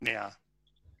Yeah.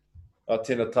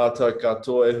 Tēnā tātou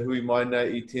katoa e hui mai nei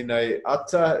I tēnei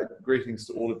ata. Greetings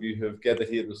to all of you who have gathered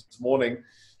here this morning.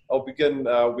 I'll begin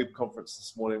our web conference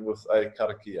this morning with a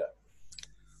karakia.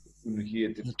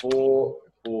 Unuhia te pō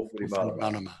whiri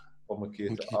marama.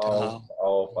 Whamakia te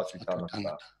ao pati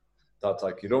tānata.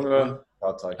 Tātai ki runga,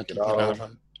 tātai ki raro,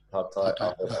 tātai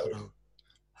ahorau.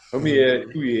 Humi e,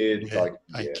 hui e, tai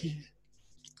ki e.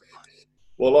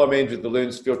 Well, I'm Andrew, the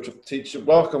Learns Field Trip teacher.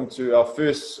 Welcome to our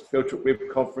first Field Trip web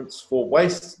conference for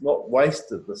Waste Not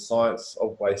Wasted, the science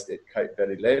of waste at Cape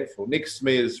Valley Landfill. Next to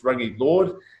me is Rangi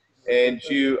Lord, and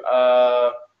you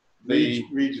are the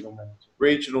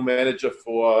regional manager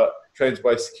for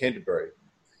Transwaste Canterbury.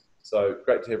 So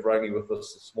great to have Rangi with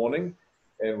us this morning.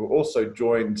 And we're also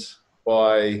joined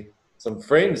by some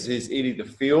friends. Here's Eddie the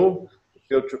Field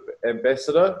Trip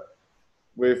ambassador.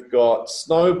 We've got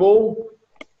Snowball.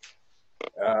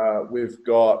 We've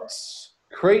got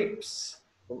Creeps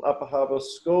from Upper Harbour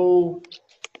School.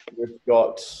 We've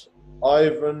got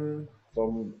Ivan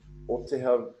from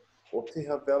Oteha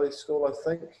Valley School, I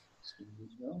think.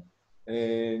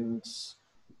 And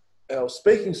our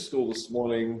speaking school this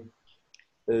morning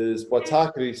is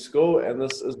Waitakere School, and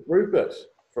this is Rupert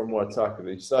from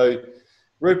Waitakere. So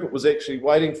Rupert was actually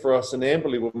waiting for us in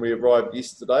Amberley when we arrived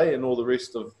yesterday, and all the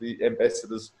rest of the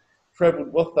ambassadors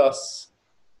travelled with us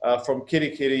from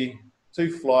Kerikeri,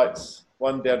 2 flights,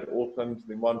 one down to Auckland,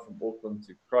 then one from Auckland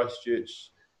to Christchurch,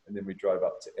 and then we drove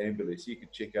up to Amberley. So you can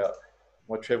check out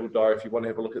my travel diary if you want to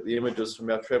have a look at the images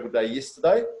from our travel day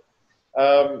yesterday.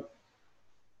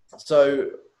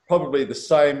 So probably the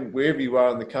same wherever you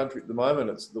are in the country at the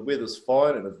moment. The weather's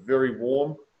fine and it's very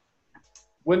warm.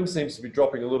 Wind seems to be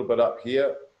dropping a little bit up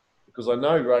here because I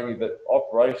know, Rangi, that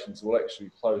operations will actually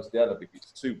close down if it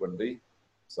gets too windy.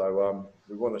 So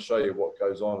we want to show you what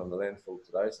goes on in the landfill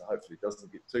today, so hopefully it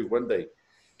doesn't get too windy.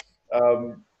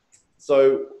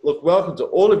 So look, welcome to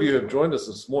all of you who have joined us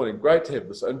this morning. Great to have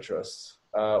this interest.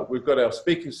 We've got our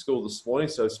speaking school this morning,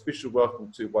 so a special welcome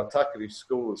to Waitakere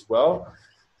School as well.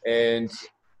 And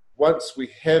once we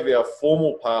have our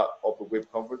formal part of the web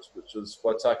conference, which is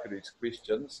Waitakere's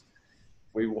questions,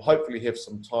 we will hopefully have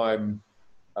some time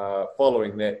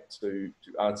following that to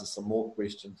answer some more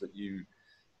questions that you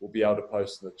will be able to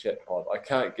post in the chat pod. I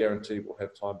can't guarantee we'll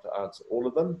have time to answer all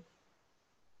of them,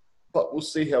 but we'll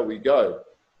see how we go.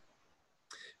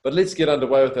 But let's get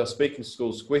underway with our speaking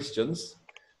school's questions.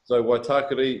 So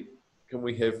Waitakere, can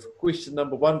we have question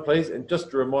number 1, please? And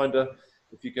just a reminder,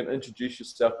 if you can introduce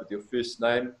yourself with your first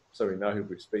name so we know who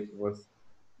we're speaking with,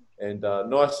 and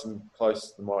nice and close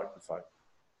to the microphone.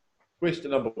 Question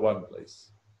number 1,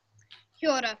 please. Kia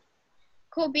ora.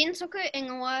 Ko Ben Tuku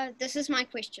Ingoa, this is my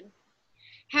question.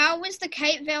 How was the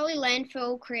Cape Valley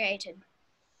landfill created?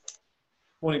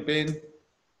 Morning, Ben.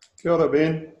 Kia ora,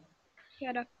 Ben. Kia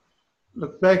ora.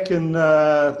 Look, back in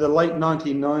the late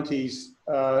 1990s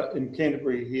in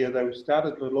Canterbury here, they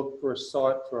started to look for a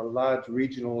site for a large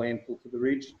regional landfill for the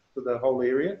region, for the whole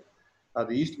area.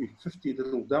 There used to be 50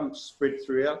 little dumps spread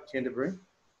throughout Canterbury.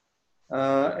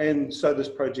 And so this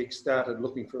project started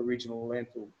looking for a regional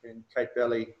landfill, and Cape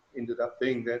Valley ended up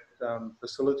being that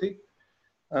facility.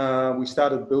 We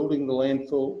started building the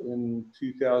landfill in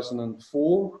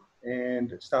 2004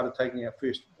 and started taking our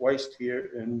first waste here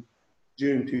in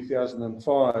June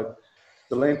 2005.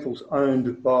 The landfill's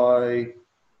owned by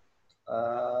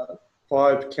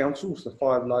 5 councils, the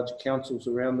 5 large councils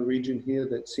around the region here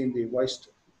that send their waste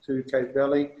to Cape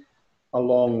Valley,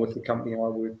 along with the company I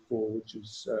work for, which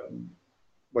is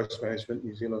Waste Management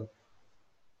New Zealand.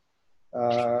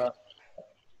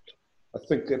 I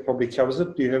think that probably covers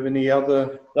it. Do you have any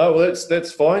other? No, well,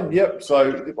 that's fine. Yep. So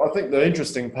I think the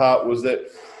interesting part was that,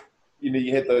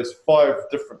 you had those 5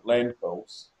 different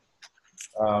landfills,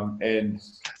 and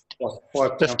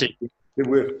 50. There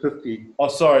were 50. Oh,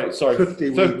 sorry. 50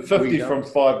 we from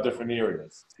 5 different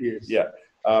areas. Yes. Yeah.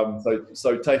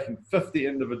 So taking 50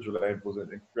 individual landfills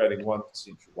and creating one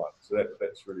central one. So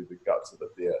that's really the guts of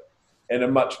it there. And a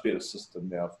much better system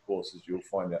now, of course, as you'll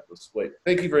find out this week.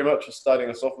 Thank you very much for starting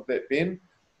us off with that, Ben.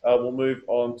 We'll move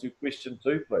on to question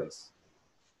 2, please.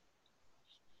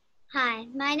 Hi,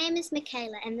 my name is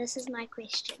Michaela, and this is my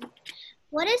question.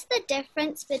 What is the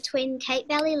difference between Cape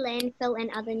Valley landfill and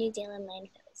other New Zealand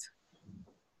landfills?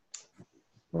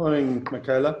 Morning,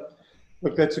 Michaela.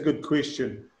 Look, that's a good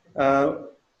question.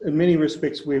 In many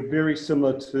respects, we're very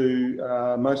similar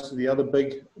to most of the other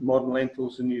big modern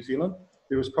landfills in New Zealand.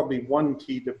 There is probably one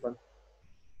key difference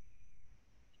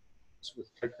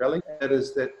with Cape Valley. That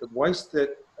is that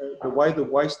the way the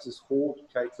waste is hauled to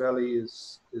Cape Valley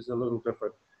is a little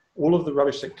different. All of the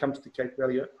rubbish that comes to Cape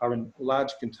Valley are in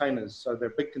large containers. So they're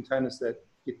big containers that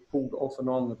get pulled off and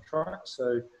on the truck.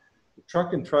 So the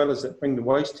truck and trailers that bring the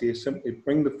waste here simply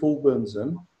bring the full bins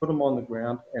in, put them on the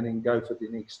ground, and then go for the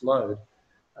next load.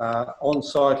 On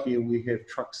site here, we have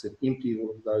trucks that empty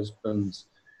all of those bins.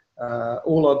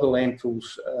 All other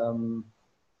landfills,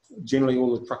 generally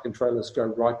all the truck and trailers go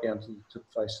right down to the tip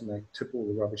face and they tip all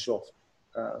the rubbish off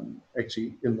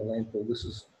actually in the landfill. This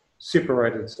is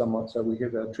separated somewhat, so we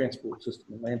have our transport system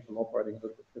and landfill operating a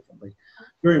little bit differently.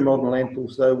 Very modern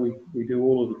landfills though, we do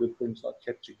all of the good things like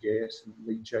capture gas and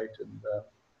leachate and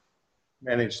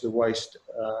manage the waste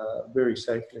very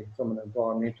safely from an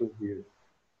environmental view.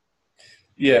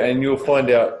 Yeah, and you'll find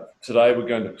out today we're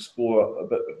going to explore a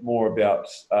bit more about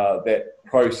that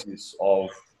process of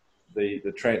the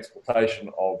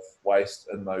transportation of waste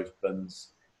in those bins,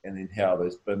 and then how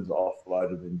those bins are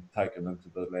offloaded and taken into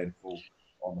the landfill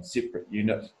on a separate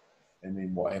unit, and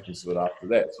then what happens to it after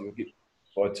that. So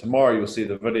by tomorrow you'll see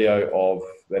the video of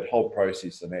that whole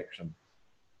process in action.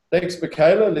 Thanks,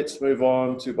 Michaela. Let's move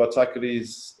on to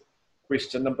Waitakeri's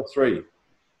question number 3.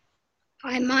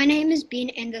 Hi, my name is Ben,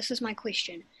 and this is my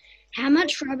question. How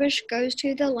much rubbish goes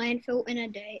to the landfill in a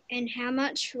day, and how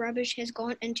much rubbish has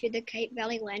gone into the Cape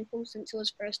Valley landfill since it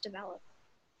was first developed?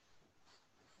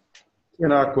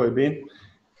 Tēnā koe, Ben.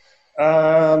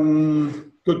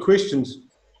 Good questions.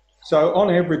 So on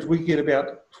average, we get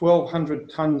about 1,200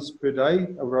 tonnes per day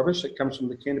of rubbish that comes from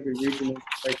the Canterbury region of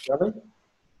Cape Valley.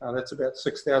 That's about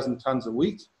 6,000 tonnes a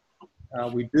week.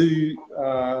 We do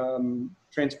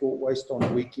transport waste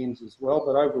on weekends as well,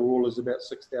 but overall is about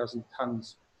 6,000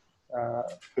 tonnes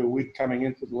per week coming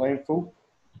into the landfill,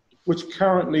 which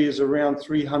currently is around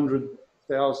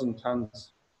 300,000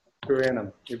 tonnes per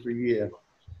annum every year.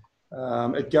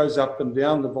 It goes up and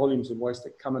down. The volumes of waste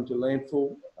that come into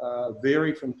landfill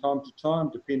vary from time to time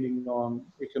depending on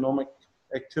economic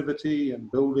activity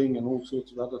and building and all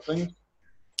sorts of other things.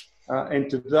 And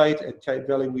to date at Cape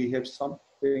Valley we have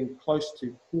something close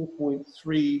to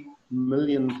 4.3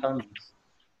 million tonnes.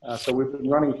 So we've been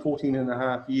running 14 and a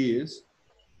half years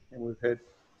and we've had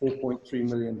 4.3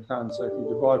 million tonnes. So if you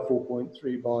divide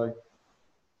 4.3 by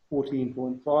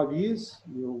 14.5 years,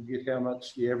 you'll get how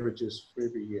much the average is for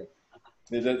every year.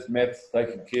 Yeah, that's maths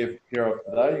taken care of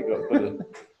today. You've got a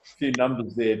few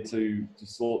numbers there to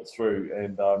sort through,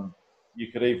 and you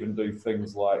could even do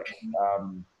things like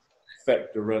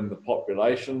factor in the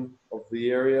population of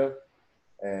the area,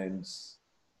 and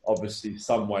obviously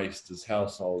some waste is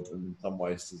household and some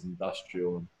waste is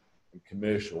industrial and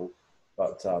commercial,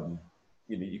 but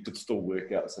you could still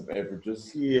work out some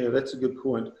averages. Yeah, that's a good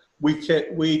point. We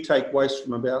take waste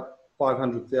from about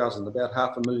 500,000, about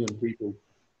 500,000 people.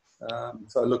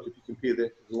 So look, if you compare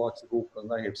that to the likes of Auckland,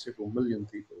 they have several million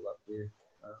people up there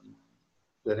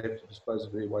that have to dispose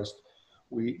of their waste.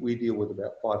 We deal with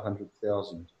about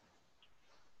 500,000.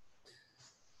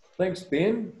 Thanks,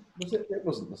 Ben. That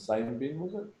wasn't the same Ben,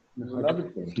 was it? It was another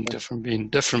Ben.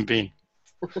 Different Ben.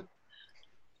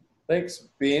 Thanks,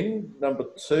 Ben. Number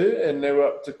 2, and now we're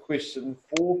up to question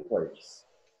 4, please.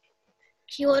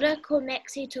 Kia ora, ko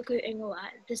Maxi tuku ingoa.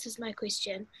 This is my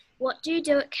question. What do you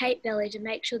do at Cape Valley to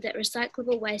make sure that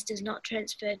recyclable waste is not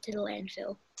transferred to the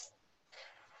landfill?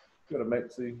 Kia ora,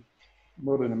 Maxi.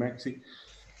 Morena, Maxi.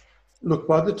 Look,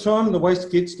 by the time the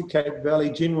waste gets to Cape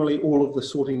Valley, generally all of the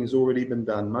sorting has already been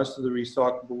done. Most of the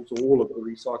recyclables, or all of the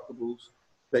recyclables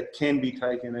that can be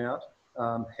taken out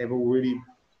have already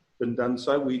been done.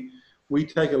 So we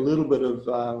take a little bit of,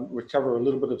 recover a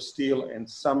little bit of steel and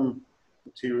some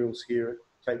materials here at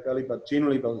Cape Valley, but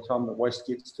generally by the time the waste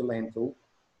gets to landfill,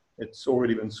 it's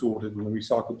already been sorted and the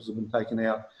recyclables have been taken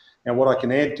out. Now what I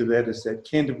can add to that is that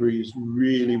Canterbury is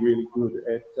really, really good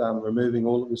at removing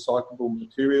all the recyclable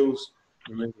materials,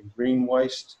 removing green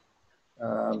waste.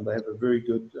 They have a very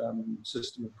good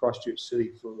system in Christchurch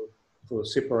City for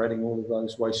separating all of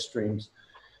those waste streams.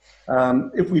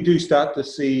 If we do start to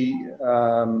see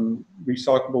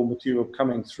recyclable material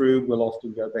coming through, we'll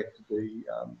often go back to the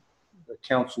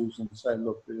councils and say,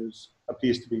 look, there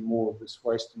appears to be more of this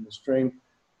waste in the stream,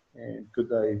 and could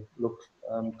they look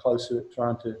closer at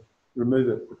trying to remove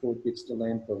it before it gets to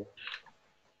landfill.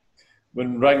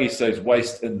 When Rangi says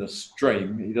waste in the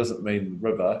stream, he doesn't mean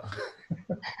river.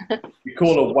 We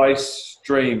call a waste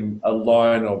stream a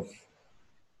line of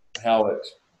how it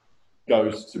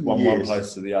goes to one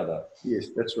place to the other. Yes,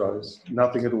 that's right. It's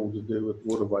nothing at all to do with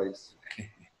waterways.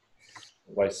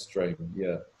 Waste stream,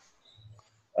 yeah.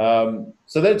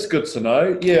 So that's good to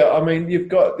know. Yeah, I mean,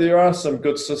 there are some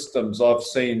good systems I've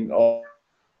seen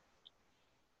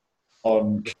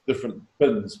on different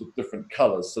bins with different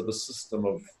colours. So the system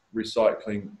of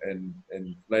recycling and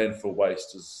landfill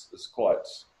waste is quite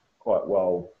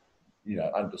well,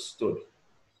 understood.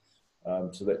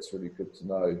 So that's really good to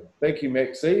know. Thank you,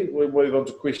 Maxie. We'll move on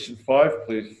to question 5,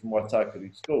 please, from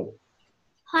Waitakere School.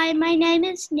 Hi, my name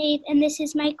is Neve and this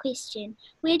is my question.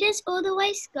 Where does all the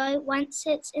waste go once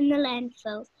it's in the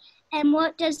landfill? And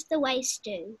what does the waste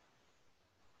do?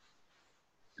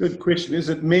 Good question. Is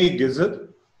it Meg, is it?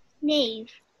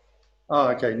 Neve. Oh,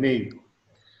 okay, Neve.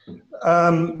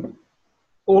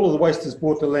 All of the waste is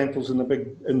brought to landfills in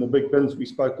the big bins we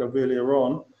spoke of earlier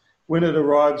on. When it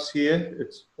arrives here,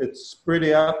 it's spread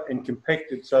out and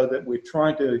compacted so that we're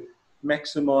trying to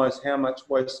maximise how much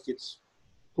waste gets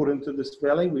put into this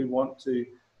valley. We want to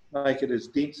make it as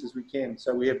dense as we can.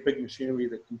 So we have big machinery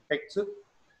that compacts it.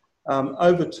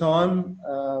 Over time,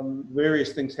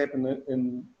 various things happen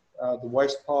in the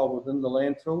waste pile within the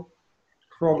landfill.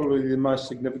 Probably the most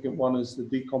significant one is the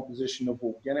decomposition of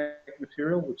organic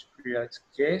material, which creates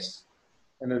gas,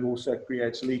 and it also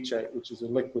creates leachate, which is a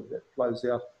liquid that flows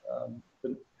out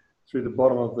through the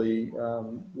bottom of the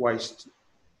waste.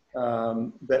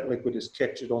 That liquid is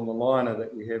captured on the liner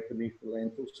that we have beneath the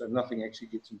landfill, so nothing actually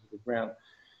gets into the ground.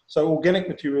 So organic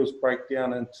materials break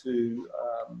down into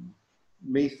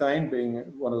methane, being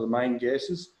one of the main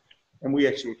gases, and we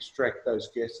actually extract those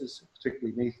gases,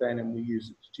 particularly methane, and we use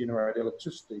it to generate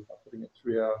electricity by putting it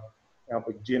through our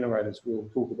big generators. We'll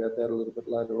talk about that a little bit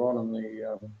later on in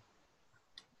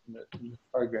the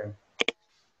program.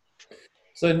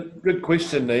 So good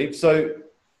question, Neve. So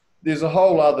there's a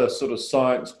whole other sort of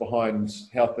science behind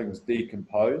how things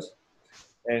decompose,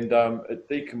 and it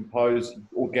decomposes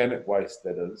organic waste,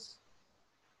 that is,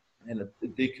 and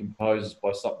it decomposes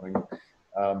by something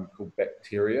called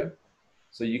bacteria.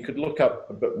 So you could look up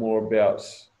a bit more about,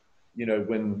 you know,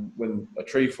 when a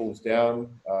tree falls down,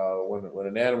 when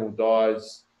an animal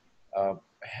dies,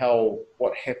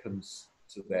 what happens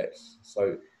to that.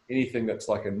 So anything that's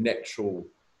like a natural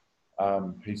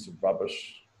piece of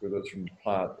rubbish, whether it's from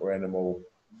plant or animal,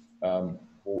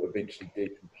 will eventually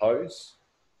decompose.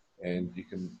 And you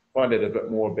can find out a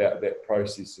bit more about that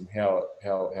process and how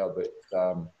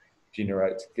that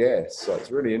generates gas. So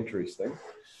it's really interesting.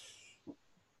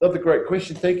 Another great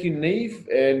question. Thank you, Neve.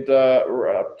 And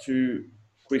we're up to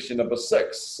question number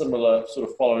 6, similar sort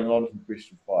of following on from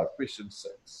question 5. Question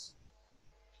 6.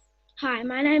 Hi,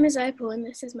 my name is Opal and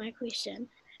this is my question.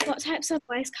 What types of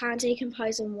waste can't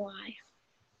decompose and why?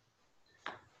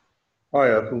 Hi,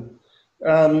 Opal.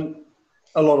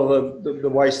 A lot of the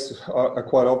wastes are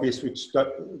quite obvious,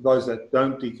 those that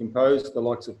don't decompose, the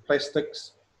likes of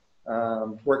plastics,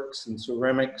 bricks and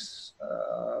ceramics.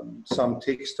 Some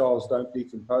textiles don't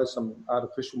decompose, some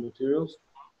artificial materials,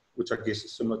 which I guess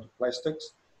is similar to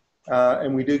plastics.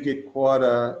 And we do get quite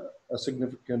a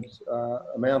significant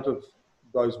amount of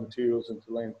those materials into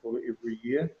landfill every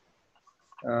year.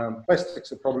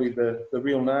 Plastics are probably the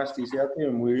real nasties out there,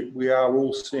 and we are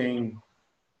all seeing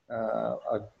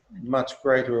a much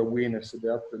greater awareness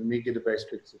about the negative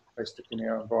aspects of plastic in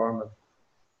our environment.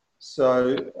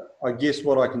 So I guess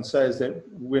what I can say is that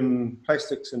when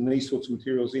plastics and these sorts of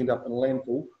materials end up in a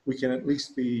landfill, we can at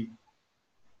least be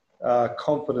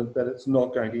confident that it's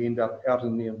not going to end up out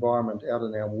in the environment, out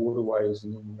in our waterways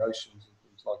and in the oceans and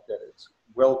things like that. It's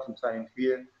well contained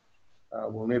here.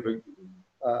 Will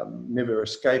never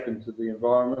escape into the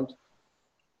environment.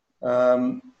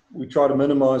 We try to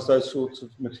minimise those sorts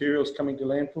of materials coming to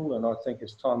landfill, and I think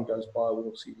as time goes by,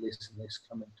 we'll see less and less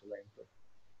coming to landfill.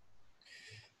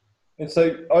 And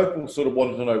so Opal sort of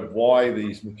wanted to know why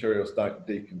these materials don't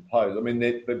decompose. I mean,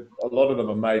 a lot of them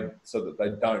are made so that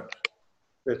they don't.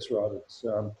 That's right. It's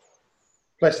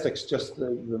plastics, just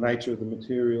the nature of the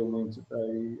material means that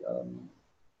they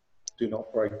do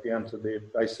not break down to their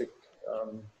basic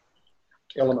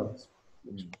elements,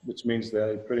 which means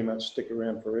they pretty much stick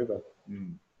around forever.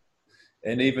 Mm.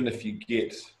 And even if you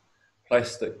get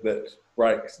plastic that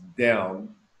breaks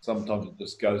down, sometimes it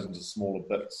just goes into smaller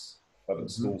bits, but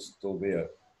it's still there.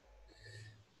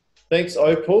 Thanks,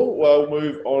 Opal. We'll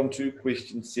move on to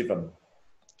question 7.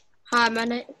 Hi, my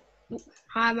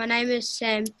name is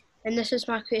Sam, and this is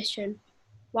my question.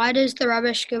 Why does the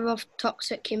rubbish give off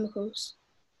toxic chemicals?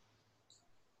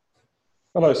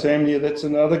 Hello, Sam. Yeah, that's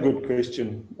another good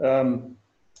question.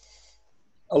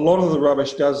 A lot of the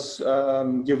rubbish does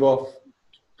give off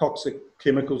toxic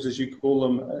chemicals, as you call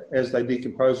them, as they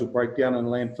decompose or break down in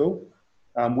landfill.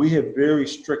 We have very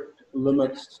strict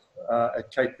limits at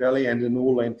Cape Valley and in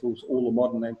all landfills, all the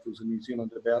modern landfills in New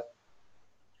Zealand, about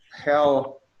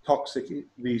how toxic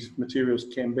these materials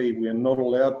can be. We are not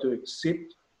allowed to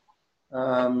accept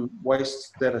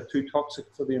wastes that are too toxic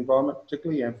for the environment,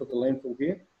 particularly, and for the landfill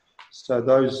here. So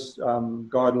those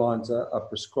guidelines are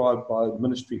prescribed by the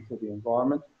Ministry for the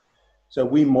Environment. So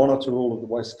we monitor all of the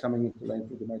waste coming into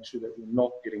landfill to make sure that we're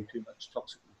not getting too much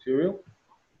toxic material.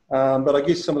 But I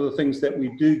guess some of the things that we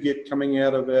do get coming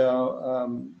out of our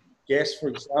gas, for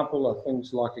example, are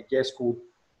things like a gas called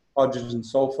hydrogen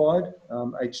sulfide,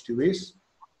 H2S.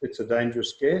 It's a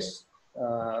dangerous gas.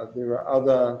 There are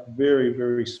other very,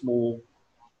 very small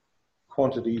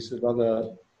quantities of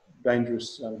other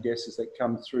dangerous gases that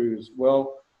come through as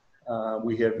well.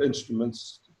 We have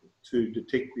instruments to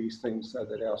detect these things so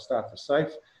that our staff are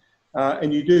safe.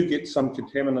 And you do get some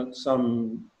contaminants,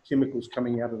 some chemicals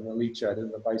coming out of the leachate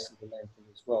in the base of the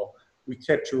landfill as well. We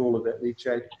capture all of that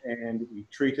leachate and we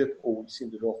treat it, or we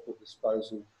send it off for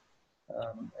disposal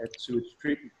at sewage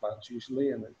treatment plants usually,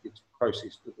 and it gets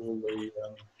processed with all the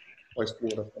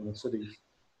wastewater from the cities.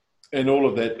 And all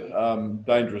of that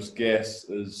dangerous gas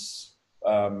is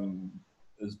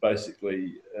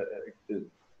basically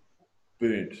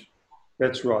burnt.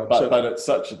 That's right. But at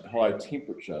such a high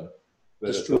temperature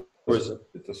that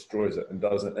it destroys it and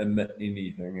doesn't emit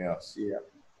anything else. Yeah,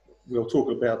 we'll talk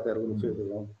about that a little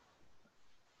further on.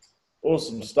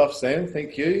 Awesome stuff, Sam.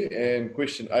 Thank you. And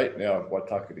question 8 now,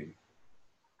 Waitakere.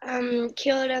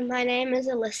 Kia ora, my name is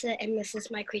Alyssa and this is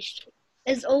my question.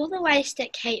 Is all the waste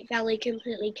at Cape Valley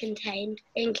completely contained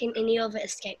and can any of it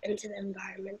escape into the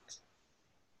environment?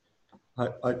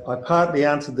 I partly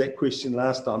answered that question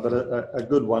last time, but a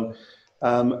good one.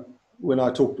 When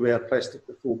I talked about plastic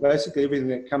before, basically everything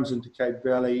that comes into Cape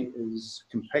Valley is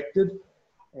compacted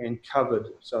and covered.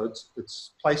 So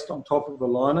it's placed on top of a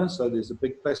liner. So there's a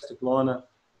big plastic liner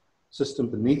system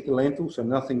beneath the landfill, so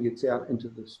nothing gets out into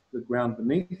the ground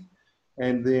beneath.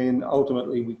 And then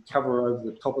ultimately we cover over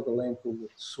the top of the landfill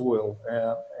with soil.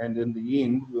 And in the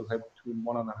end, we'll have between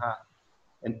 1.5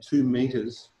 and 2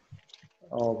 meters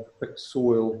of thick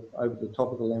soil over the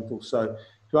top of the landfill. So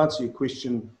to answer your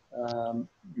question,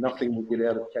 nothing will get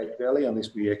out of Cape Valley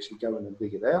unless we actually go in and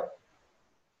dig it out.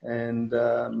 And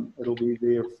it'll be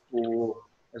there for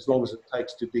as long as it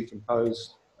takes to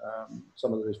decompose.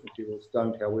 Some of those materials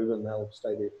don't, however, and they'll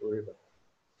stay there forever.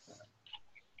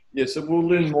 Yeah, so we'll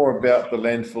learn more about the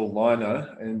landfill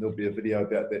liner, and there'll be a video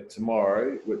about that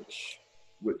tomorrow, which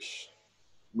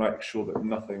makes sure that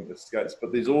nothing escapes.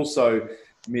 But there's also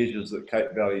measures that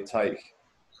Cape Valley take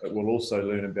that we'll also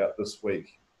learn about this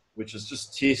week, which is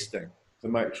just testing to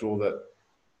make sure that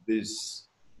there's,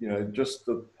 just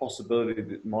the possibility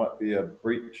that might be a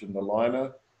breach in the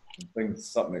liner,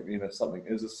 something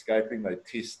is escaping. They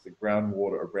test the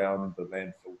groundwater around the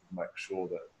landfill to make sure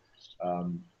that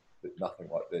nothing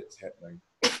like that's happening.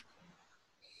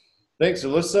 Thanks,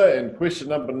 Alyssa. And question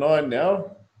number 9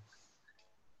 now.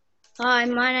 Hi,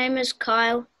 my name is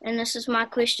Kyle, and this is my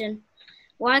question.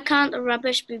 Why can't the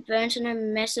rubbish be burnt in a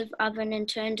massive oven and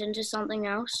turned into something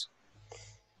else?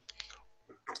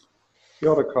 Kia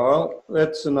ora, Kyle.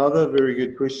 That's another very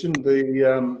good question.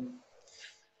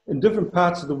 In different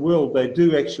parts of the world, they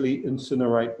do actually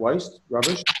incinerate waste,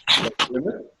 rubbish.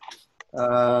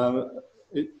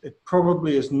 It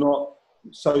probably is not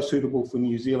so suitable for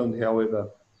New Zealand, however.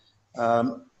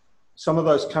 Some of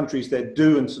those countries that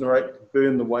do incinerate,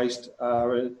 burn the waste,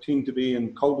 tend to be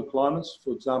in colder climates,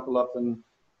 for example, up in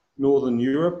Northern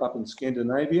Europe, up in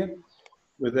Scandinavia,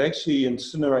 where they actually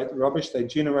incinerate the rubbish. They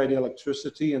generate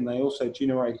electricity and they also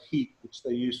generate heat, which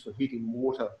they use for heating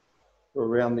water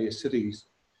around their cities.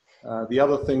 The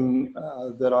other thing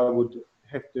that I would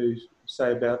have to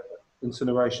say about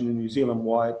incineration in New Zealand,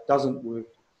 why it doesn't work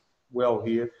well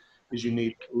here, is you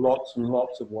need lots and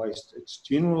lots of waste. It's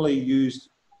generally used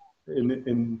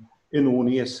in or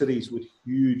near cities with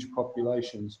huge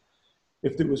populations.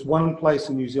 If there was one place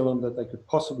in New Zealand that they could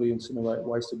possibly incinerate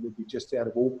waste, it would be just out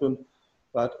of Auckland.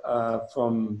 But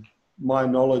from my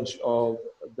knowledge of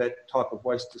that type of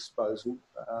waste disposal,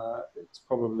 it's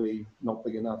probably not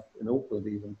big enough in Auckland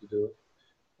even to do it.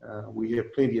 We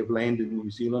have plenty of land in New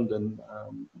Zealand and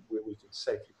where we can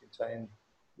safely contain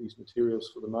these materials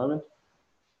for the moment.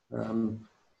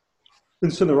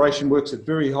 Incineration works at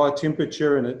very high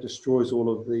temperature and it destroys all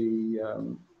of the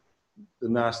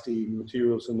nasty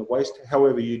materials in the waste.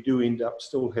 However, you do end up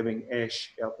still having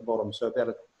ash out the bottom. So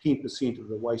about 10% of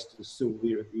the waste is still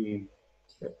there at the end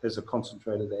as a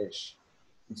concentrated ash.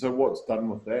 And so what's done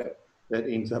with that? That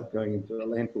ends up going into a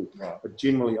landfill. Right. But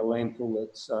generally a landfill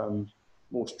that's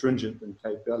more stringent than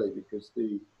Cape Valley because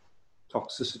the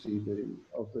toxicity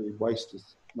of the waste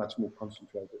is much more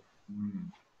concentrated. Mm.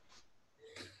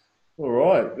 All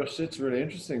right, gosh, that's really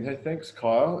interesting. Hey, thanks,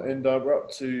 Kyle. And we're up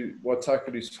to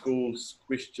Waitakere School's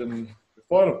question, the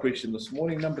final question this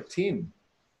morning, number 10.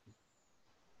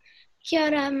 Kia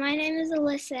ora, my name is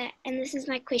Alyssa and this is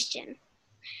my question.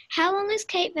 How long is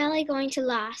Cape Valley going to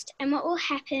last and what will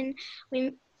happen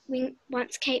when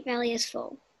once Cape Valley is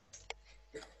full?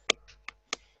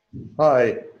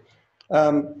 Hi.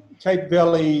 Cape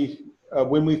Valley,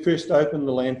 when we first opened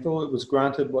the landfill, it was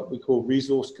granted what we call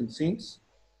resource consents.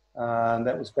 And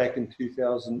that was back in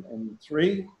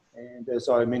 2003. And as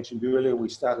I mentioned earlier, we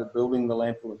started building the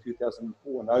landfill in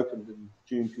 2004 and opened in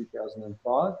June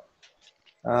 2005.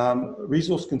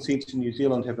 Resource consents in New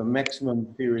Zealand have a maximum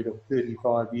period of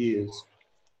 35 years.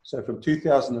 So from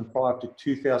 2005 to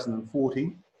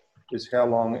 2040 is how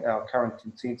long our current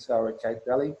consents are at Cape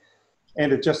Valley.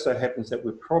 And it just so happens that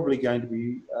we're probably going to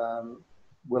be,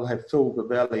 we'll have filled the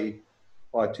valley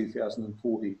by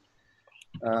 2040.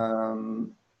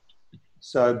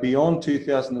 So beyond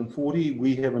 2040,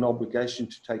 we have an obligation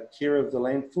to take care of the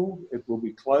landfill. It will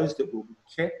be closed, it will be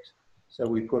kept. So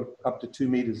we put up to 2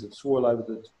 meters of soil over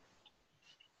the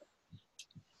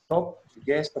top, the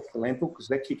gas off the landfill, because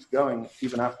that keeps going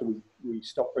even after we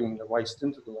stop bringing the waste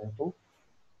into the landfill.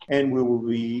 And we will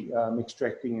be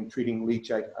extracting and treating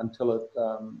leachate until it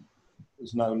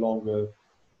is no longer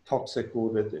toxic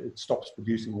or that it stops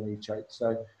producing leachate.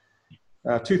 So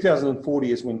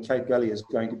 2040 is when Cape Valley is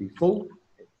going to be full,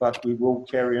 but we will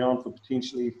carry on for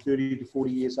potentially 30 to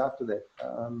 40 years after that,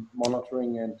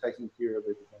 monitoring and taking care of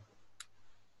everything.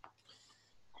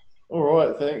 All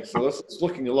right, thanks. So it's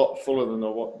looking a lot fuller than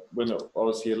when I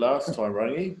was here last time,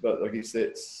 Rangi, but I guess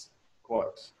that's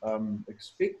quite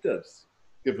expected,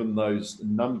 given those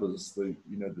numbers, the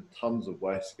tons of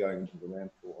waste going into the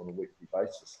landfill on a weekly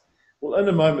basis. Well, in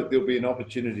a moment, there'll be an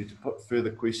opportunity to put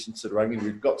further questions to Rangi.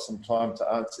 We've got some time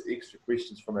to answer extra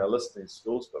questions from our listening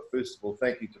schools, but first of all,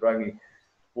 thank you to Rangi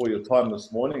for your time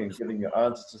this morning and giving your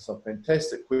answers to some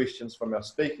fantastic questions from our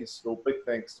speaking school. Big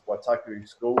thanks to Waitakere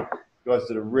School. You guys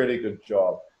did a really good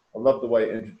job. I love the way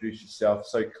you introduced yourself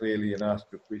so clearly and asked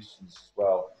your questions as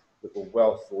well, that were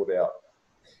well thought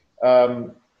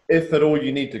out. If at all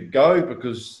you need to go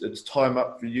because it's time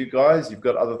up for you guys, you've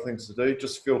got other things to do,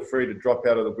 just feel free to drop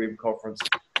out of the web conference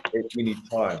at any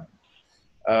time.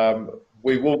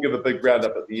 We will give a big round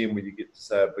up at the end where you get to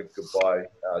say a big goodbye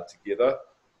together.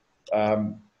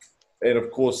 And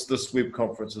of course, this web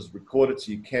conference is recorded,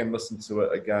 so you can listen to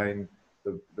it again.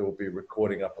 There will be a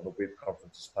recording up on the web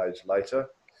conferences page later.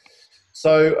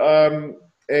 So,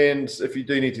 and if you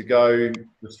do need to go,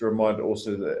 just a reminder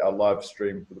also that our live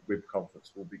stream for the web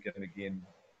conference will begin again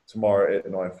tomorrow at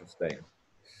 9:15.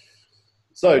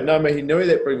 So, Ngā mihi nui,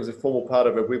 that brings the formal part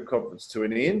of our web conference to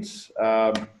an end.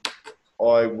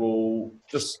 I will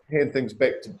just hand things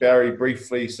back to Barry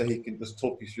briefly so he can just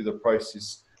talk you through the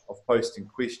process of posting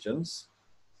questions.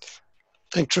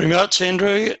 Thanks very much,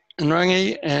 Andrew and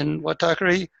Rangi and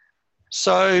Waitakere.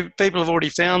 So people have already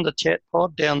found the chat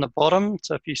pod down the bottom.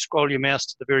 So if you scroll your mouse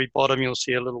to the very bottom, you'll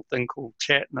see a little thing called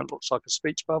chat and it looks like a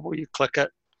speech bubble. You click it,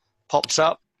 pops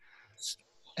up,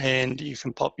 and you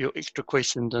can pop your extra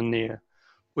questions in there.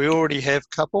 We already have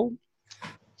a couple.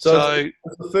 So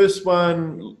the first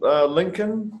one,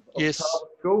 Lincoln. Yes.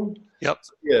 School. Yep.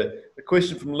 So, yeah, the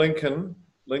question from Lincoln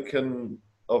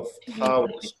of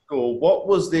Harwood School. What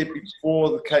was there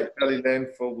before the Cape Valley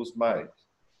landfill was made?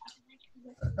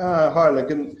 Hi,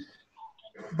 Lincoln.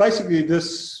 Basically,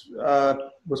 this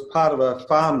was part of a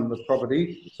farm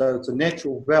property, so it's a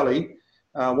natural valley.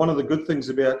 One of the good things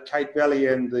about Cape Valley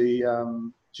and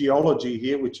the geology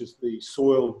here, which is the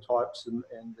soil types and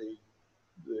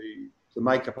the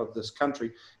makeup of this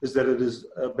country, is that it is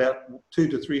about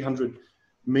 200 to 300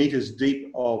 meters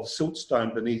deep of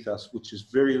siltstone beneath us, which is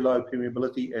very low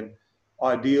permeability and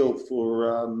ideal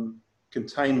for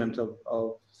containment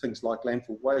of things like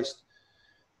landfill waste.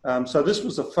 So this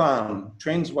was a farm.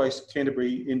 Transwaste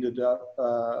Canterbury ended up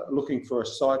looking for a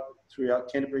site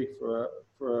throughout Canterbury for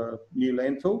a new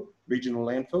landfill, regional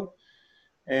landfill,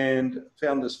 and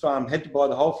found this farm, had to buy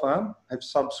the whole farm, have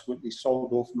subsequently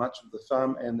sold off much of the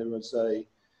farm, and there was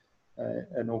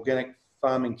an organic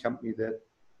farming company that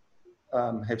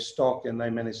have stock and they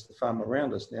manage the farm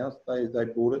around us now. They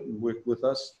bought it and worked with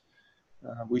us.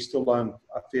 We still own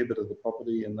a fair bit of the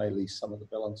property and they lease some of the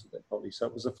balance of that property. So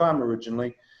it was a farm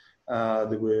originally.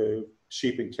 There were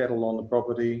sheep and cattle on the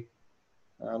property,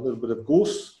 a little bit of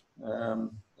gorse. A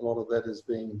lot of that is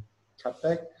being cut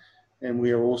back. And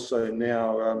we are also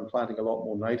now planting a lot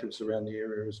more natives around the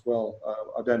area as well.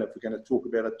 I don't know if we're going to talk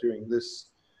about it during this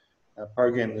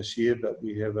program this year, but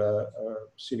we have a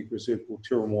scenic reserve called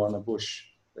Tiramoana Bush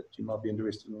that you might be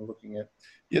interested in looking at.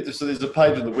 Yeah, so there's a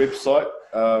page on the website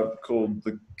called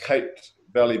the Cape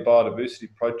Valley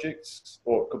Biodiversity Project,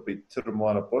 or it could be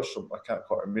Tiramoana Bush, I can't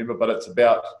quite remember, but it's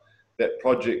about that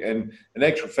project. And in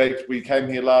actual fact, we came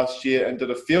here last year and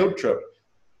did a field trip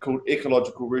called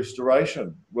Ecological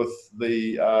Restoration with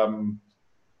the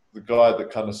the guy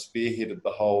that kind of spearheaded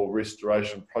the whole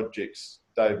restoration projects,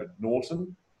 David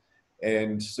Norton.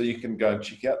 And so you can go and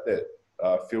check out that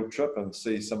field trip and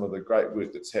see some of the great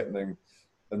work that's happening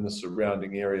in the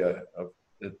surrounding area of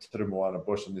the Tiramoana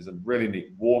Bush. And there's a really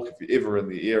neat walk. If you're ever in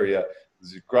the area,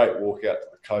 there's a great walk out to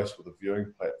the coast with a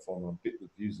viewing platform. I bet the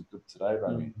views are good today,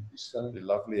 Rami. They're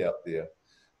lovely out there.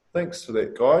 Thanks for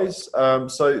that, guys.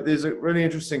 So there's a really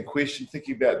interesting question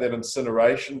thinking about that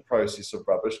incineration process of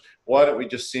rubbish. Why don't we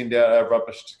just send out our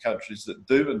rubbish to countries that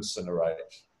do incinerate?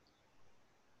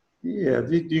 Yeah,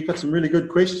 you've got some really good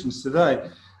questions today.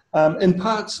 In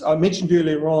parts, I mentioned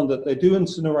earlier on that they do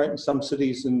incinerate in some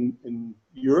cities in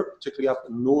Europe, particularly up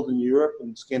in Northern Europe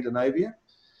and Scandinavia.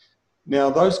 Now,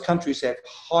 those countries have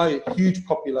huge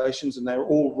populations and they're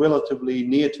all relatively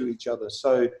near to each other.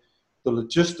 So the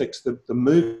logistics, the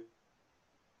moving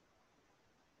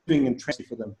and transport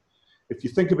for them. If you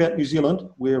think about New Zealand,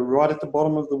 we're right at the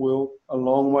bottom of the world, a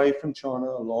long way from China,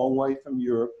 a long way from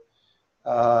Europe.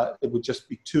 It would just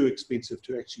be too expensive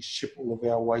to actually ship all of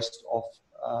our waste off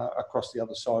across the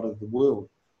other side of the world,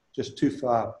 just too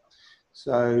far.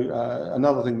 So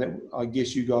another thing that I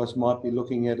guess you guys might be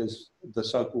looking at is the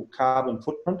so-called carbon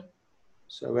footprint.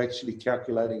 So actually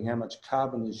calculating how much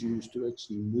carbon is used to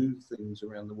actually move things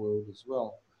around the world as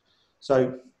well.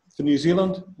 So for New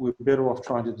Zealand, we're better off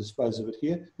trying to dispose of it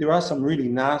here. There are some really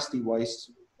nasty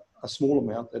wastes, a small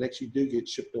amount, that actually do get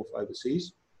shipped off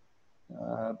overseas.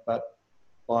 But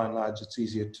by and large, it's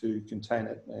easier to contain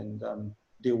it and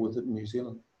deal with it in New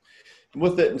Zealand. And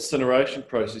with that incineration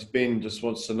process, Ben just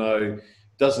wants to know,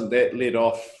 doesn't that let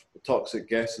off toxic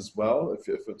gas as well if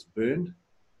it's burned?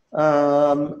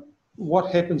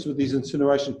 What happens with these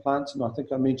incineration plants, and I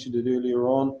think I mentioned it earlier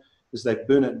on, is they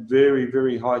burn at very,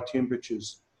 very high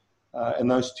temperatures. And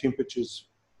those temperatures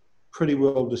pretty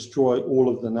well destroy all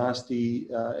of the nasty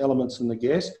elements in the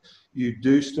gas. You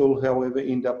do still, however,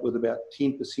 end up with about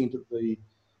 10% of the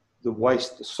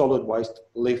waste, the solid waste,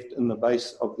 left in the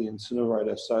base of the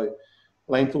incinerator. So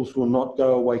landfills will not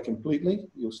go away completely.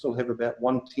 You'll still have about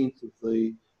 1/10 of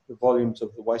the volumes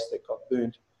of the waste that got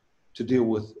burnt to deal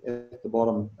with at the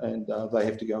bottom, and they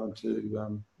have to go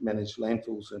into managed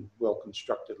landfills and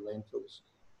well-constructed landfills.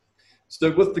 So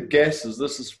with the gases,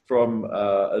 this is from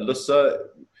Alyssa.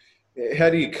 How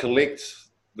do you collect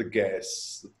the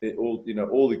gas, all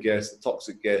the gas, the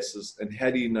toxic gases, and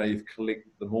how do you know you've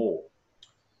collected them all?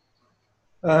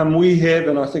 We have,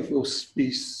 and I think we'll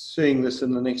be seeing this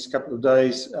in the next couple of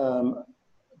days,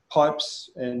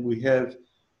 pipes, and we have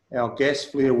our gas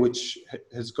flare, which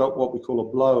has got what we call a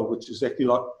blower, which is actually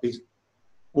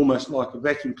almost like a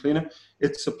vacuum cleaner.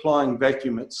 It's supplying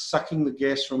vacuum. It's sucking the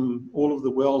gas from all of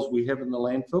the wells we have in the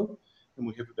landfill, and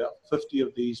we have about 50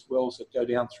 of these wells that go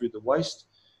down through the waste.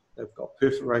 They've got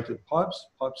perforated pipes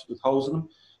with holes in them.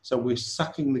 So we're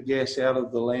sucking the gas out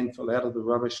of the landfill, out of the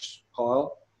rubbish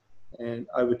pile, and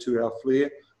over to our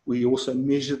flare. We also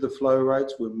measure the flow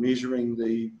rates. We're measuring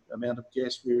the amount of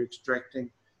gas we're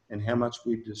extracting and how much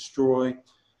we destroy.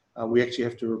 We actually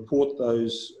have to report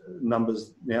those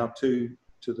numbers now to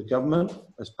the government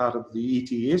as part of the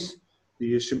ETS,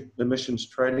 the Emissions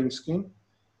Trading Scheme.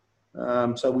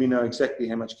 So we know exactly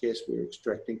how much gas we're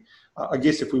extracting. I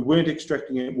guess if we weren't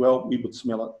extracting it well, we would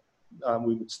smell it.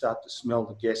 We would start to smell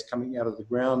the gas coming out of the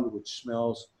ground, which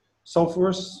smells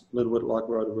sulphurous, a little bit like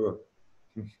Rotorua.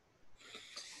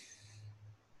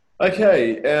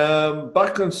 Okay,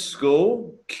 Buckland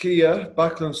School, Kia,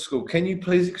 Buckland School. Can you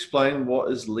please explain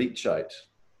what is leachate?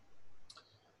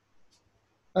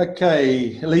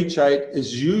 Okay, leachate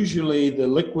is usually the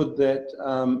liquid that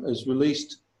is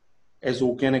released as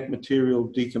organic material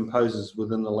decomposes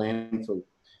within the landfill.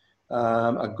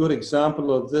 A good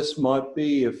example of this might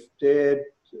be if Dad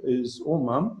or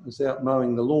Mum is out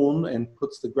mowing the lawn and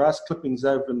puts the grass clippings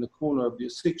over in the corner of your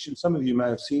section. Some of you may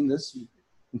have seen this.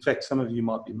 In fact, some of you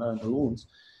might be mowing the lawns.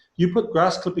 You put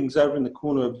grass clippings over in the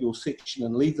corner of your section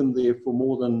and leave them there for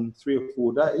more than 3 or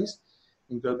 4 days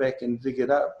and go back and dig it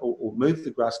up or move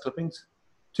the grass clippings.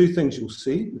 2 things you'll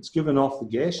see. It's given off the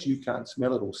gas. You can't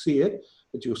smell it or see it,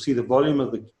 but you'll see the volume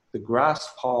of the grass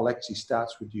pile actually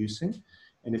starts reducing.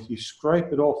 And if you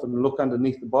scrape it off and look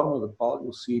underneath the bottom of the pile,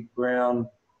 you'll see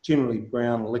generally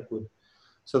brown liquid.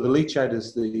 So the leachate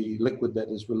is the liquid that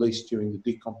is released during the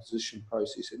decomposition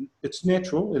process. And it's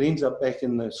natural. It ends up back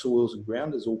in the soils and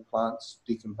ground as all plants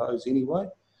decompose anyway.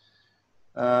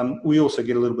 We also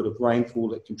get a little bit of rainfall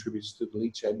that contributes to the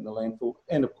leachate in the landfill.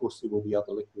 And of course, there will be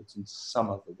other liquids in some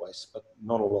of the waste, but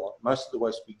not a lot. Most of the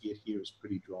waste we get here is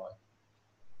pretty dry.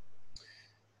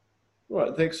 All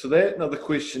right, thanks for that. Another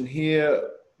question here.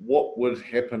 What would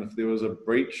happen if there was a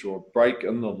breach or a break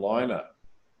in the liner?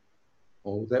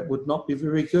 Oh, that would not be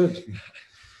very good.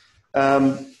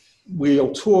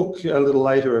 We'll talk a little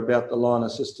later about the liner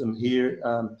system here.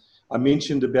 I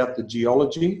mentioned about the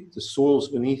geology, the soils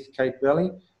beneath Cape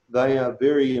Valley. They are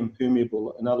very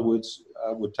impermeable. In other words,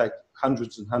 would take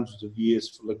hundreds and hundreds of years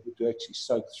for liquid to actually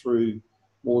soak through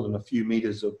more than a few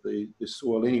metres of the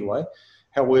soil anyway.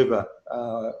 However,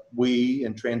 we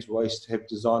in Transwaste have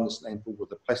designed this landfill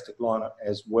with a plastic liner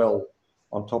as well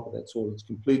on top of that soil. It's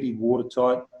completely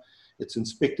watertight. It's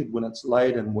inspected when it's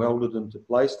laid and welded into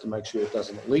place to make sure it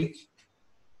doesn't leak.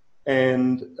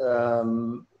 And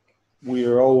we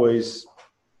are always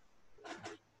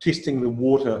testing the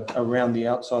water around the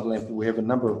outside of the landfill. We have a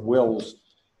number of wells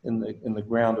in the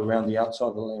ground around the outside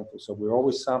of the landfill. So we're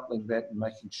always sampling that and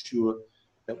making sure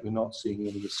that we're not seeing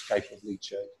any escape of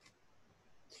leachate.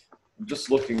 I'm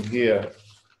just looking here.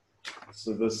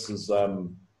 So this is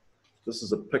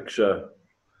a picture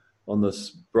on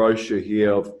this brochure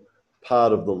here of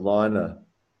part of the liner.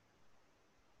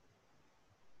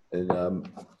 And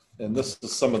this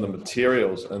is some of the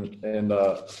materials, and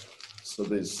so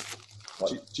there's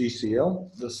like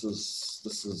GCL. This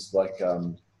is like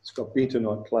it's got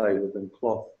bentonite clay within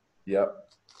cloth. Yep.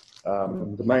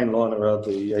 The main liner are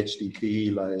the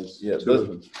HDPE layers. Yeah,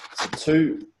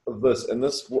 two of this, and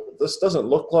this doesn't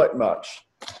look like much,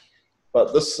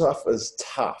 but this stuff is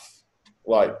tough.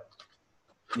 Like,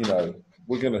 you know,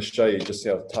 we're going to show you just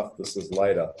how tough this is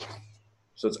later.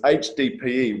 So it's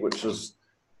HDPE, which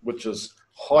is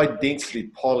high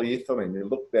density polyethylene. You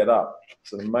look that up.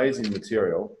 It's an amazing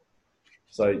material.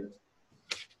 So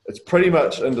it's pretty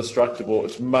much indestructible.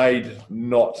 It's made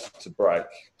not to break.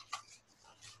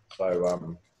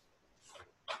 So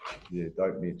yeah,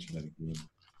 don't mention it again.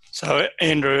 So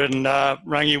Andrew and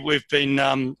Rangi, we've been,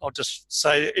 I'll just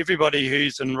say everybody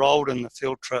who's enrolled in the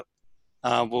field trip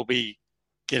will be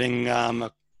getting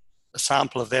a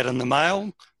sample of that in the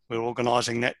mail. We're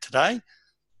organising that today.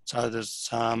 So there's,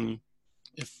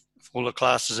 if all the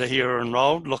classes are here or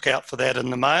enrolled, look out for that in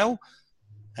the mail.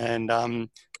 And,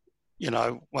 you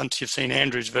know, once you've seen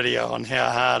Andrew's video on how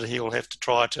hard he'll have to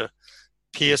try to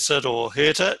pierce it or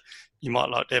hurt it, you might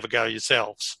like to have a go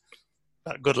yourselves.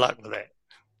 But good luck with that.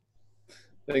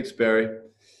 Thanks, Barry.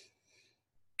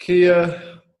 Kia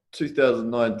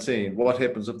 2019, what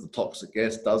happens if the toxic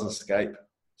gas does escape?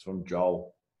 It's from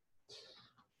Joel.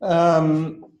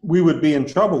 We would be in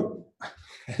trouble,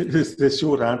 is the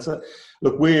short answer.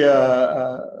 Look, we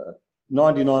are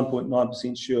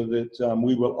 99.9% sure that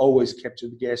we will always capture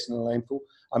the gas in the landfill.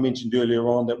 I mentioned earlier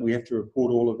on that we have to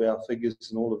report all of our figures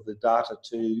and all of the data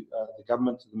to the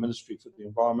government, to the Ministry for the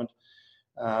Environment.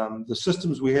 The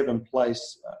systems we have in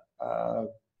place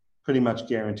pretty much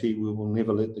guarantee we will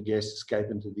never let the gas escape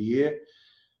into the air.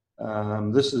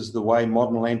 This is the way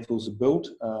modern landfills are built.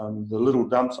 The little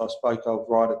dumps I spoke of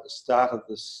right at the start of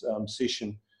this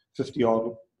session,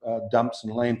 50-odd dumps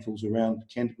and landfills around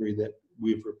Canterbury that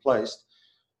we've replaced,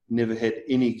 never had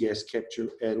any gas capture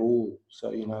at all.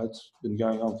 So, you know, it's been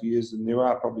going on for years, and there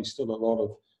are probably still a lot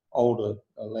of older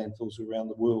landfills around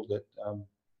the world that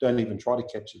don't even try to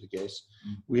capture the gas.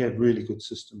 We have really good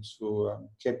systems for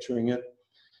capturing it,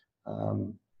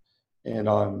 and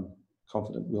I'm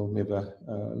confident we'll never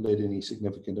let any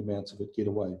significant amounts of it get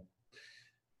away.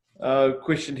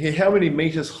 Question here, how many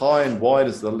metres high and wide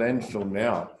is the landfill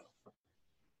now?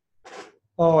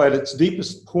 Oh, at its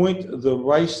deepest point, the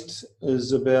waste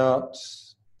is about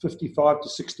 55 to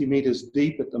 60 metres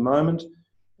deep at the moment,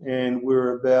 and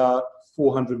we're about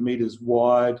 400 metres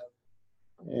wide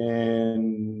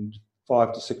and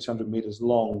 500 to 600 metres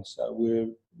long. So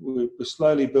we're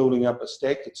slowly building up a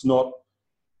stack. It's not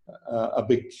a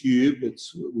big cube.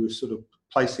 We're sort of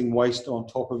placing waste on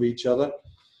top of each other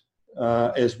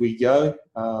as we go.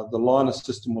 The liner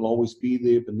system will always be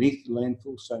there beneath the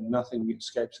landfill, so nothing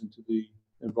escapes into the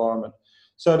environment.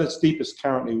 So at its deepest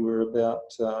currently, we're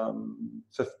about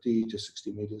 50 to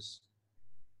 60 metres.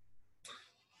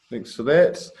 Thanks for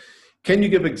that. Can you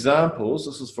give examples,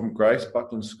 this is from Grace,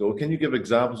 Buckland School, can you give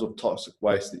examples of toxic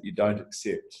waste that you don't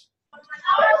accept?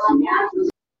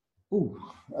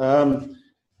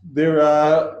 There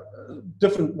are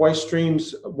different waste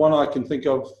streams. One I can think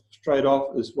of straight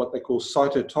off is what they call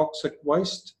cytotoxic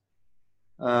waste.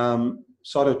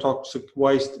 Cytotoxic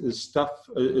waste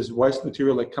is waste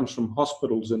material that comes from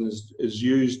hospitals and is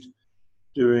used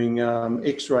during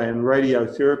X-ray and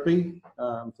radiotherapy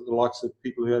for the likes of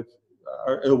people who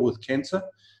are ill with cancer.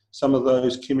 Some of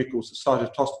those chemicals,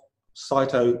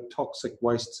 cytotoxic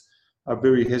wastes, are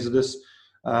very hazardous.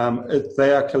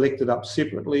 They are collected up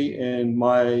separately, and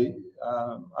my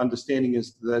understanding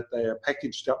is that they are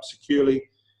packaged up securely,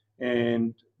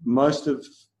 and most of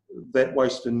that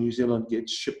waste in New Zealand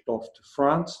gets shipped off to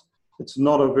France. It's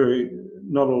not a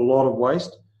lot of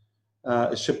waste.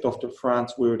 It's shipped off to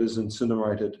France where it is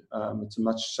incinerated. It's a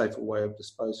much safer way of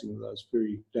disposing of those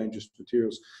very dangerous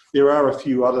materials. There are a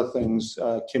few other things,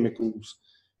 chemicals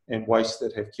and waste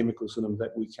that have chemicals in them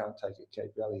that we can't take at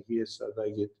Cape Valley here, so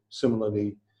they get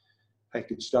similarly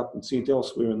packaged up and sent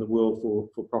elsewhere in the world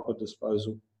for proper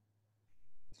disposal.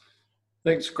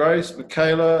 Thanks, Grace.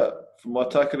 Michaela from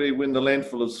Waitakere, when the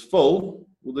landfill is full,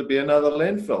 will there be another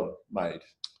landfill made?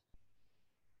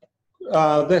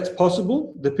 That's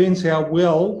possible. Depends how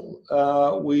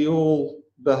well we all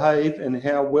behave and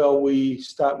how well we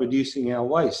start reducing our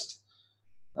waste.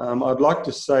 I'd like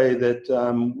to say that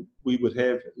we would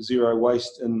have zero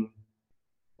waste in,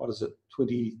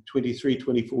 23,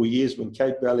 24 years when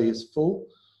Cape Valley is full,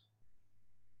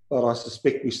 but I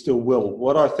suspect we still will.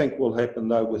 What I think will happen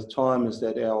though with time is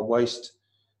that our waste,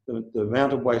 the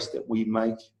amount of waste that we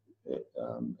make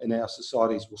in our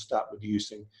societies will start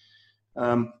reducing.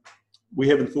 We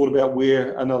haven't thought about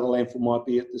where another landfill might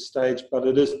be at this stage, but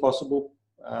it is possible.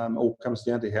 All comes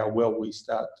down to how well we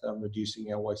start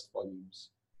reducing our waste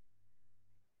volumes.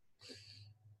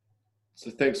 So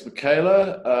thanks,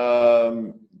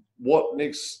 Michaela. What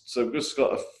next? So we've just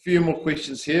got a few more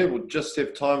questions here. We'll just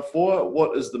have time for.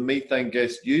 What is the methane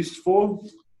gas used for?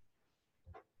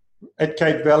 At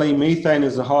Cape Valley, methane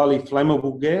is a highly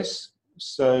flammable gas.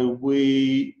 So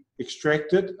we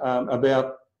extract it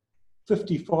about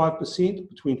 55%,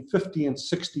 between 50 and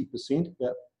 60%,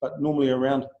 but normally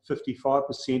around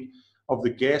 55% of the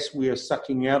gas we are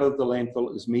sucking out of the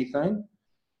landfill is methane.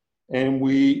 And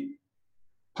we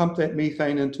pump that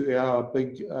methane into our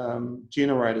big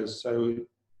generators. So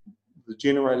the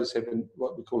generators have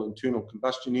what we call internal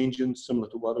combustion engines, similar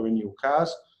to what are in your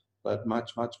cars, but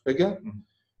much, much bigger. Mm-hmm.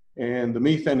 And the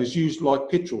methane is used like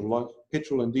petrol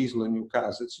and diesel in your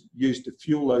cars. It's used to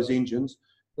fuel those engines.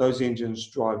 Those engines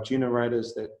drive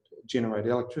generators that generate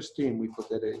electricity, and we put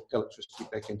that electricity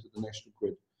back into the national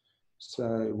grid.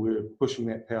 So we're pushing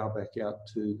that power back out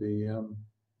to the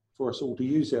for us all to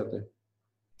use out there.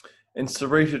 And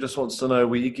Sarita just wants to know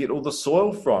where you get all the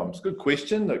soil from. It's a good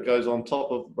question that goes on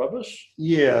top of rubbish.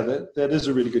 Yeah, that is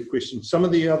a really good question. Some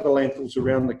of the other landfills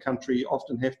around the country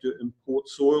often have to import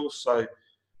soil. So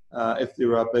if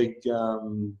there are big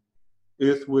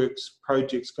earthworks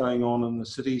projects going on in the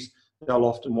cities, they'll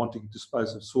often want to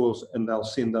dispose of soils and they'll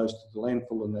send those to the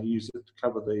landfill and they use it to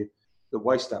cover the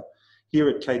waste up. Here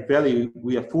at Cape Valley,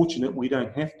 we are fortunate we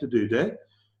don't have to do that,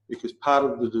 because part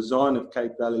of the design of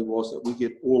Cape Valley was that we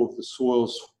get all of the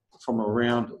soils from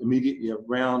immediately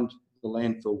around the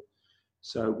landfill.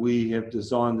 So we have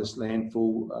designed this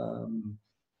landfill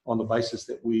on the basis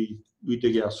that we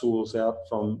dig our soils out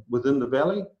from within the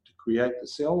valley to create the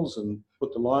cells and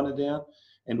put the liner down,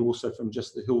 and also from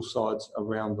just the hillsides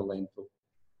around the landfill.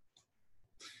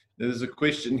 There's a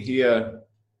question here.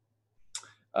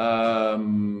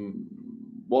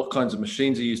 What kinds of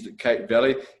machines are used at Cape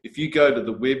Valley? If you go to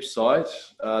the website,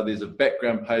 there's a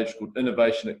background page called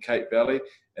Innovation at Cape Valley,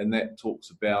 and that talks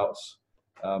about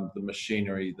the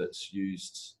machinery that's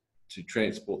used to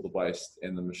transport the waste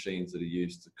and the machines that are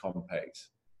used to compact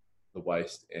the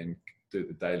waste and do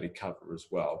the daily cover as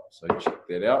well. So check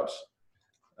that out.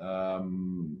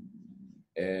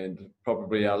 And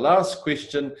probably our last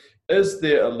question, is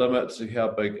there a limit to how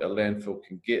big a landfill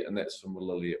can get? And that's from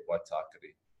Lily at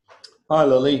Waitakere. Hi,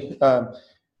 Lily.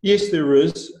 Yes, there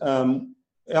is. Our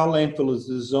landfill is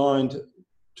designed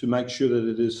to make sure that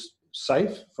it is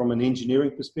safe from an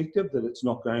engineering perspective, that it's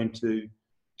not going to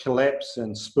collapse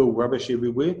and spill rubbish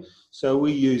everywhere. So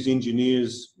we use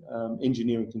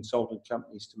engineering consultant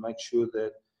companies to make sure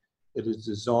that it is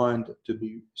designed to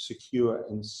be secure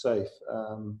and safe.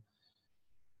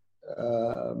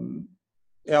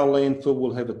 Our landfill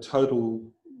will have a total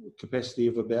capacity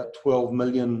of about 12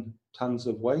 million tonnes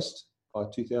of waste by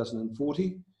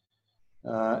 2040,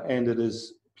 and it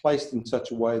is placed in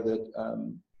such a way that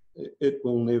it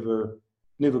will never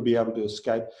be able to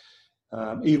escape.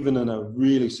 Even in a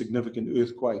really significant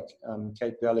earthquake,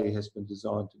 Cape Valley has been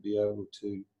designed to be able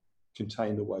to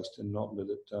contain the waste and not let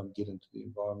it get into the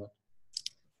environment.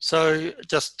 So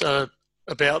just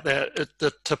about that,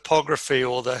 the topography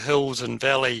or the hills and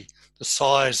valley, the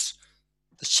size,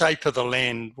 the shape of the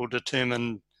land will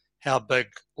determine how big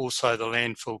also the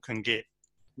landfill can get.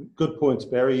 Good points,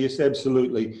 Barry. Yes,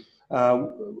 absolutely.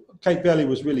 Cape Valley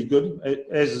was really good.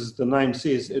 As the name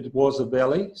says, it was a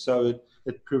valley, so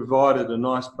it provided a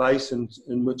nice base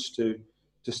in which to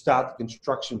start the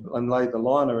construction and lay the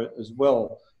liner as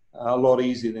well. A lot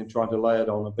easier than trying to lay it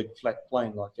on a big flat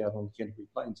plain like out on the Canterbury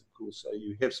Plains, of course. So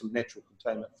you have some natural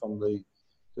containment from the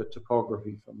the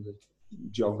topography, from the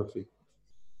geography.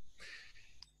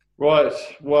 Right,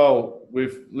 well,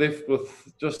 we've left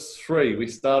with just 3. We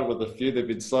started with a few, they've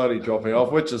been slowly dropping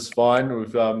off, which is fine.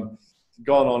 We've gone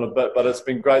on a bit, but it's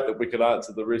been great that we could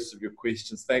answer the rest of your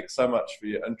questions. Thanks so much for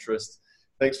your interest.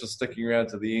 Thanks for sticking around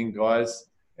to the end, guys.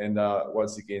 And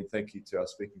once again, thank you to our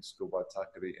speaking school by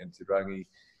Takari and Te Rangi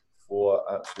for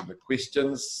answering the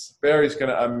questions. Barry's going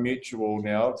to unmute you all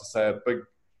now to say a big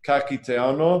ka kite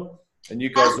anō, and you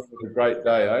guys have a great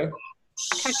day, eh?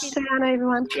 Ka kite anō,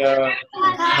 everyone. Yeah.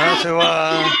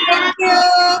 Matua.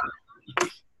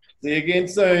 See you again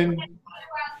soon.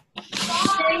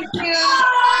 Thank you.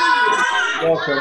 Welcome.